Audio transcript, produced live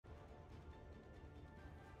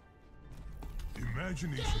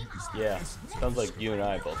Imagination is the Yeah, essence of sounds like skill. you and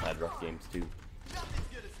I both had rough games too.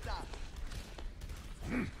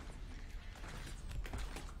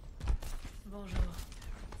 Bonjour.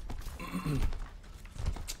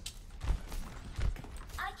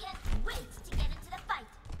 I can't wait to get into the fight.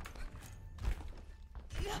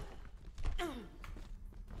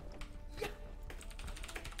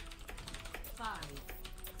 5,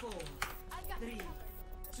 4, 3,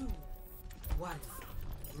 2, 1.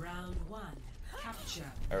 Round 1. Capture.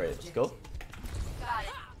 All right, let's go. Got it.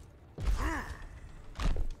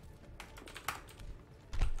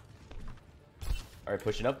 All right,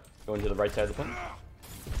 pushing up, going to the right side of the point.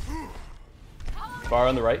 Bar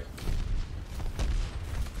on the right.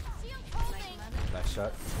 Nice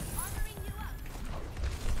shot.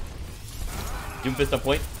 Doomfist on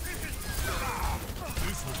point.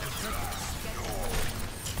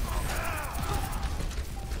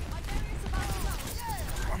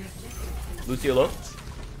 Lucio low.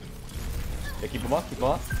 Yeah, keep him off, keep him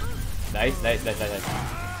off. Nice, nice, nice, nice, nice.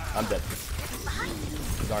 I'm dead.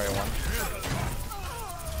 Zarya one.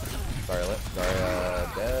 Zarya lit.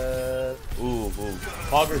 Zarya dead. Ooh, ooh.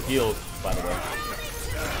 Fogger healed, by the way.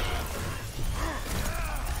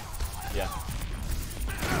 Yeah.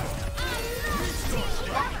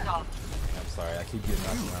 I'm sorry, I keep getting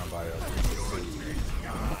knocked around by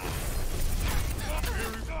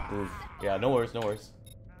Ooh. Yeah, no worries, no worries.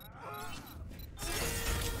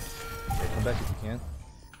 Okay, come back if you can.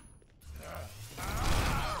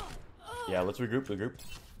 Yeah, let's regroup, regroup.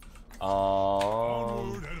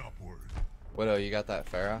 Onward and upward. Widow, you got that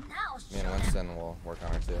Pharah? Now Me and Winston will work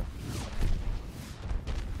on her too.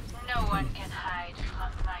 No one can hide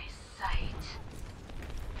from my sight.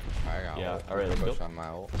 Alright, I got Yeah, ult. alright, let's push go. on my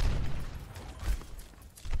ult.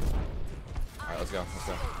 Alright, let's go, let's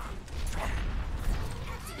go.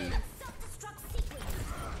 self-destruct sequence.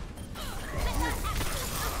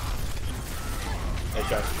 Nice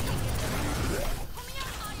shot.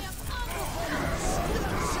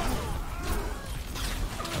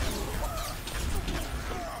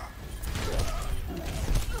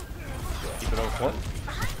 Keep it on point.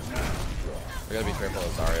 We gotta be careful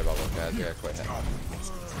of Zarya about those guys. We gotta quit hitting.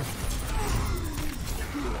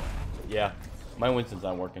 Yeah, my Winston's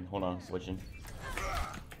not working. Hold on, switching.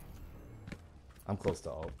 I'm close to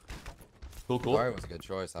ult. Cool, cool. Zarya was a good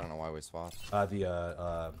choice. I don't know why we swapped.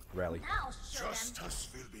 The rally. Now show them. Justice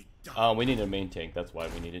will be done. We need a main tank. That's why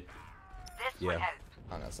we need it. This Yeah. would help.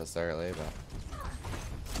 Not necessarily, but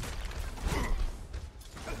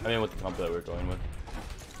I mean, with the comp that we're going with.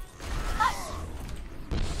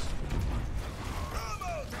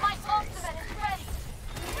 My ultimate is ready.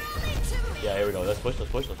 Yeah, here we go. Let's push,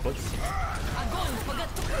 let's push, let's push.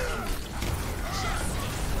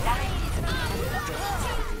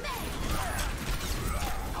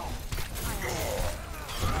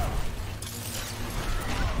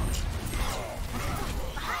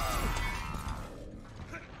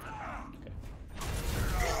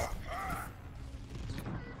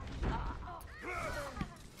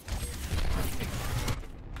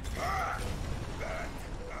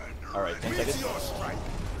 All right, 10 seconds.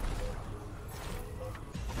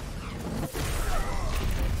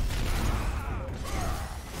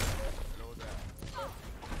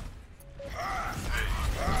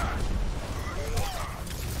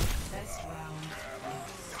 Best round.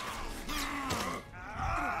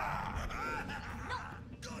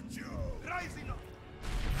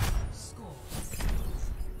 Score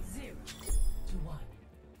 0-1.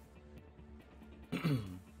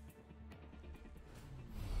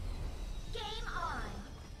 Game on.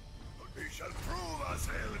 We shall prove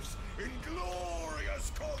ourselves in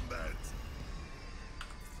glorious combat.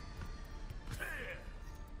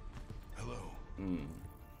 Hello.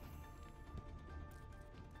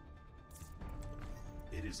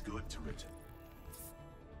 It is good to return.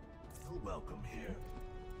 You're welcome here.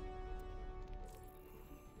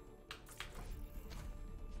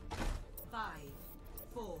 Five,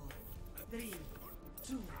 4, 3,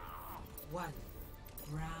 2, 1.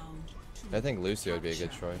 Round 2. I think Lucio would be a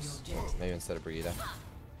good choice. Maybe instead of Brigida.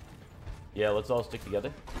 Yeah, let's all stick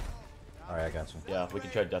together. Alright, I got you. Yeah, we can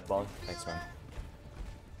try death bomb. Thanks, man.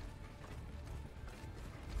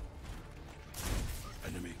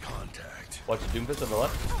 Enemy contact. Watch the Doomfist on the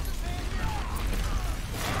left.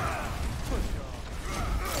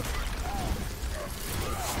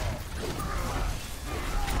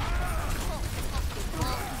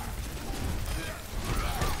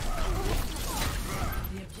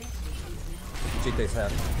 Cheat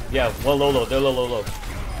half. Yeah, one low, low. They're low, low, low.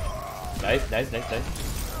 Nice, nice, nice, nice.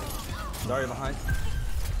 Zarya behind.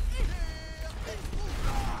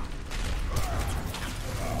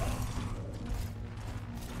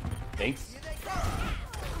 Thanks.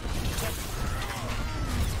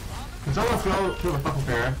 Can someone kill the fucking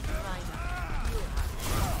Pharah?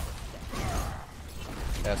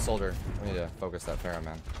 Yeah, soldier. We need to focus that Pharah,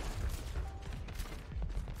 man.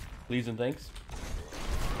 Please and thanks.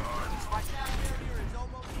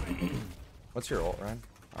 What's your ult, Ryan?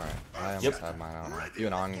 Alright, I almost Yep. have mine. I don't know. You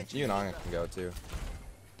and Ong can go too.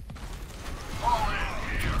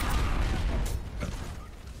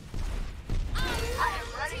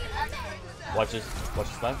 Watch this. Watch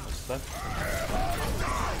this time. Watch this time.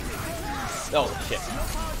 Oh shit.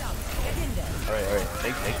 Alright, alright.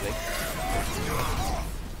 Thanks.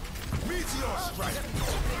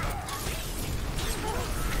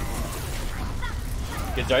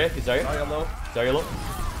 Get Zarya, Zarya low. Zarya low.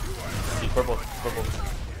 She's purple.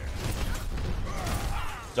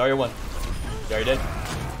 Zarya 1. Zarya dead.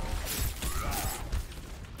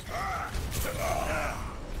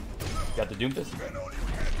 Got the Doom Fist?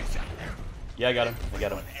 Yeah, I got him.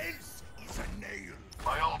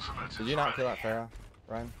 Did you not kill that Pharah,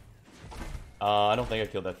 Ryan? I don't think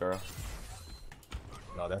I killed that Pharaoh.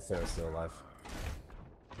 No, that Pharah's still alive.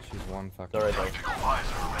 She's one fucking. It's alright though.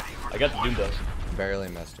 I got the Doom though. Barely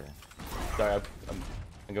missed her. Sorry,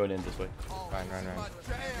 I'm going in this way. Ryan.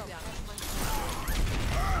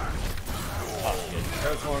 Oh shit.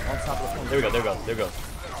 Pharah's on top of the phone. There we go.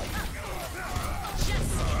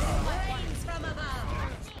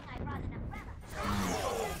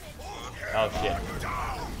 Oh shit.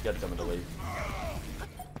 Got someone to leave.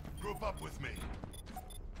 Group up with me.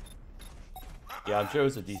 Yeah, I'm sure it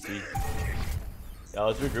was a DC. Yeah,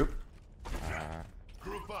 let's regroup.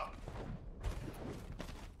 Group up.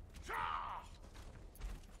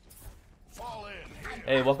 Fall in.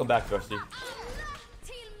 Hey, welcome back, Rusty.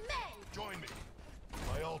 Join me.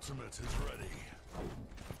 My ultimate is ready.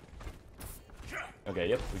 Okay,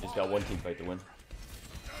 yep, we just got one team fight to win.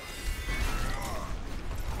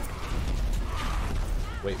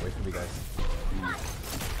 Wait for me, guys.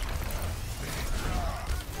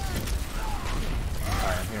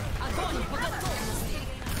 Alright, I'm here.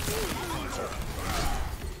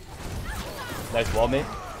 Nice wall mate.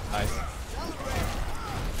 Nice.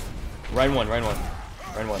 Ryan one.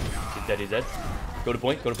 He's dead. Go to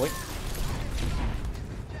point. I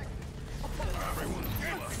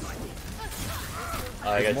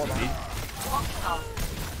got CC.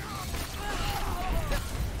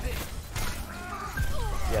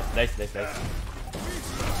 Yeah, nice.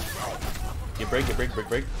 Get break.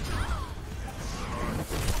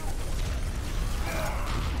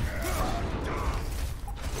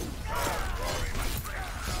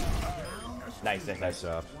 Nice. Nice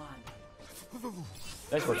job.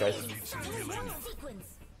 Nice work, guys.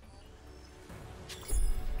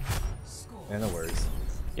 Yeah, no worries.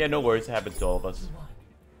 Yeah, no worries. It happens to all of us.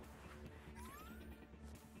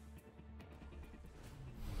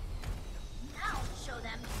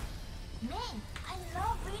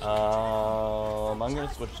 I'm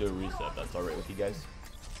gonna switch to a reset. That's alright with you guys.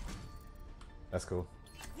 That's cool.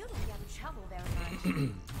 You didn't get in trouble very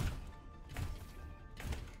much.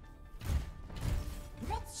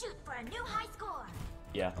 Let's shoot for a new high score.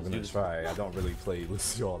 Yeah, I'm let's do gonna this. try. I don't really play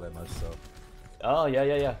Lucio all that much, so. Oh,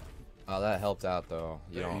 yeah. Oh, that helped out though.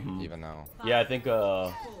 You don't even know. Yeah, I think,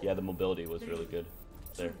 yeah, the mobility was really good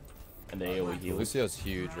there. And the AoE heal. Lucio's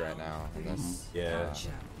huge right now in this Yeah.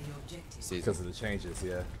 season. Because of the changes,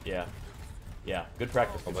 yeah. Yeah, good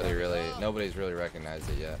practice. Nobody's really recognized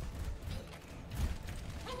it yet.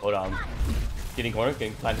 Hold on. Getting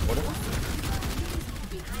planted corner.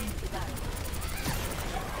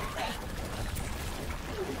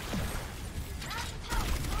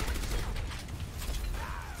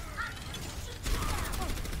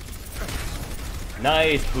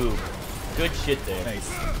 Nice, Boo. Good shit there.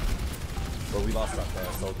 Nice. But we lost our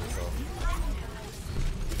fast soldier, so.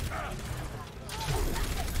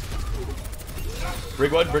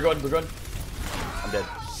 Brig one. I'm dead.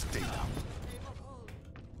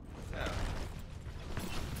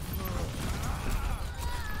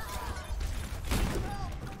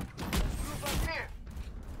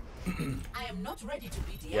 I am not ready to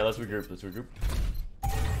be Yeah, let's regroup.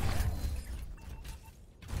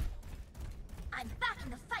 I'm back in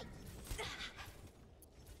the fight.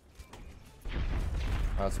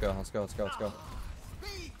 Oh, let's go.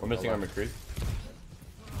 We're missing our McCree.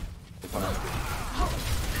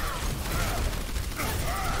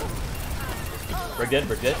 Brig dead.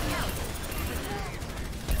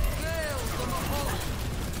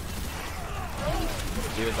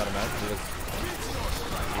 Diva's out of match.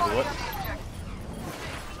 Either what?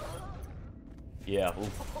 Yeah,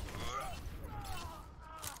 oof.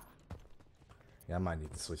 Yeah, I might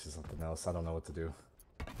need to switch to something else. I don't know what to do.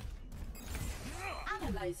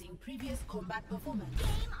 Analyzing previous combat performance. Game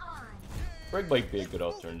on. Brig might be a good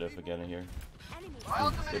alternative again here.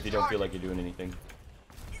 If you don't feel like you're doing anything.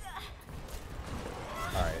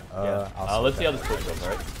 Alright, Yeah. Let's see how this push goes,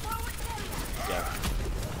 alright? Yeah.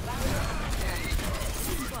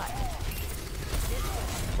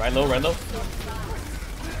 Ryan low, Ryan low.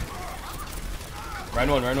 Ryan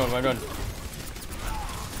one.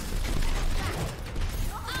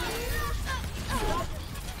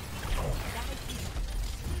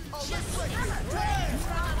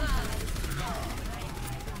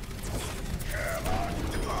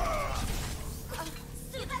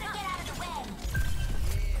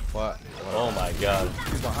 What? Oh my god.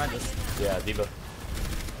 He's behind us. Yeah, Diva.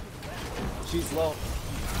 She's low.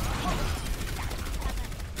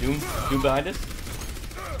 Doom behind us.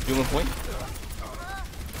 Doom on point.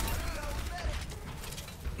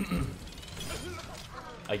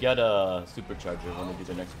 I got a supercharger when they do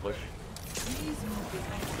the next push.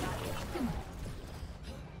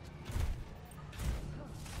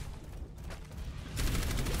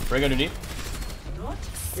 Bring underneath. Not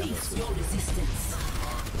cease your resistance.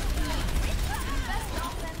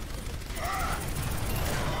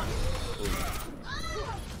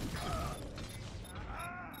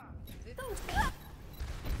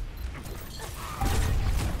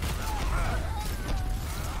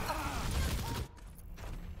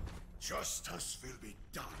 Justice will be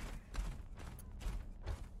done.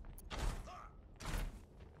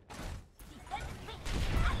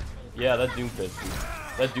 Yeah, that Doom Fist.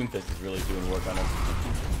 That Doom Fist is really doing work on him.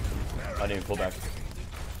 I didn't even pull back.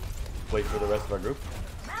 Wait for the rest of our group.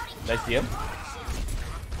 Nice DM.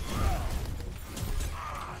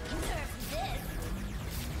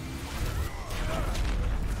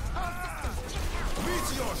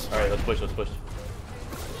 Alright, let's push.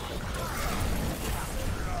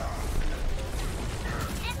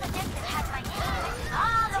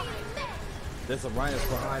 There's a Rhinus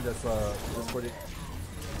behind us, Discordy.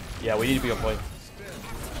 Yeah, we need to be on point.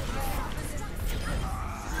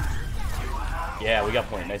 Yeah, we got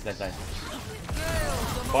point. Nice.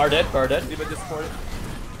 Bar dead. Diva Discord.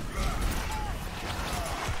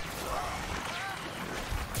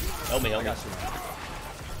 Help me. I got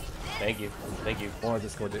you. Thank you. More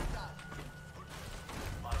Discord.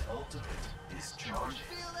 My ultimate is charged.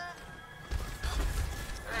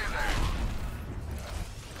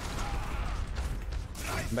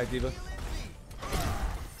 Come back, Diva.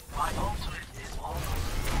 My ultimate is almost.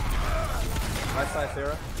 Right side,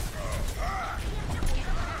 Sarah.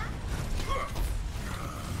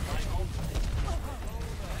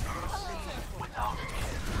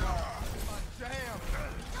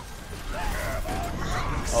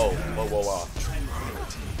 Oh, whoa.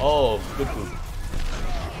 Oh, good food.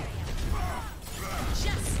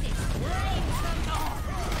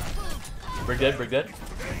 Brig dead.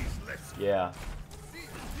 Yeah.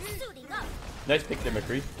 Nice pick there,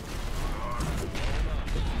 McCree.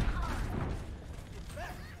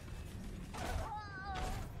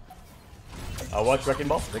 I'll watch Wrecking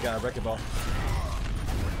Ball. They got a Wrecking Ball.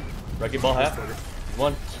 Wrecking Ball half.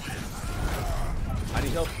 One. I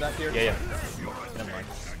need help back here. Yeah. Never mind.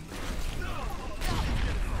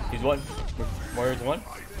 He's one. Warrior's one.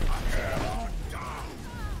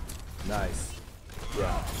 Nice.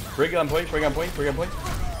 Yeah. Bring on point.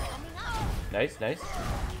 Nice.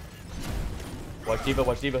 Watch Diva.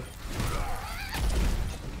 Watch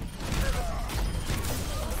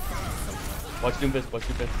Doom Fist.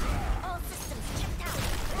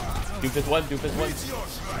 Doom Fist one.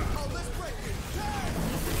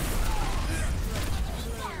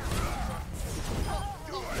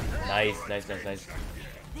 Nice.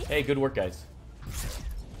 Hey, good work, guys.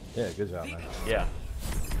 Yeah, good job, man. Yeah.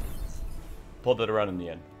 Pulled it around in the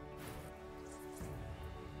end.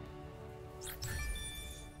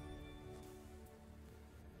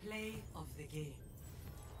 Play of the game.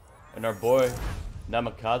 And our boy,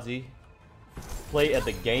 Namikaze, play at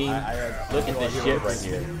the game. Look at this shit right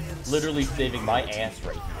here. Literally saving my ass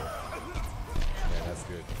right here. Yeah, that's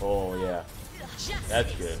good. Oh, yeah.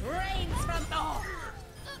 That's good.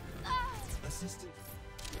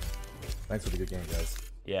 Thanks for the good game, guys.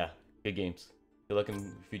 Yeah, good games. Good luck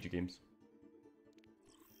in future games.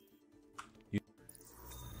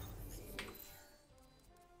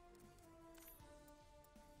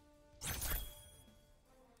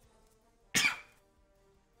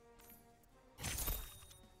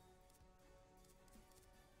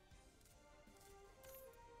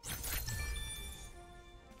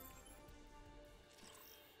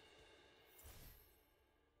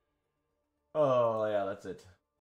 Oh, yeah, that's it.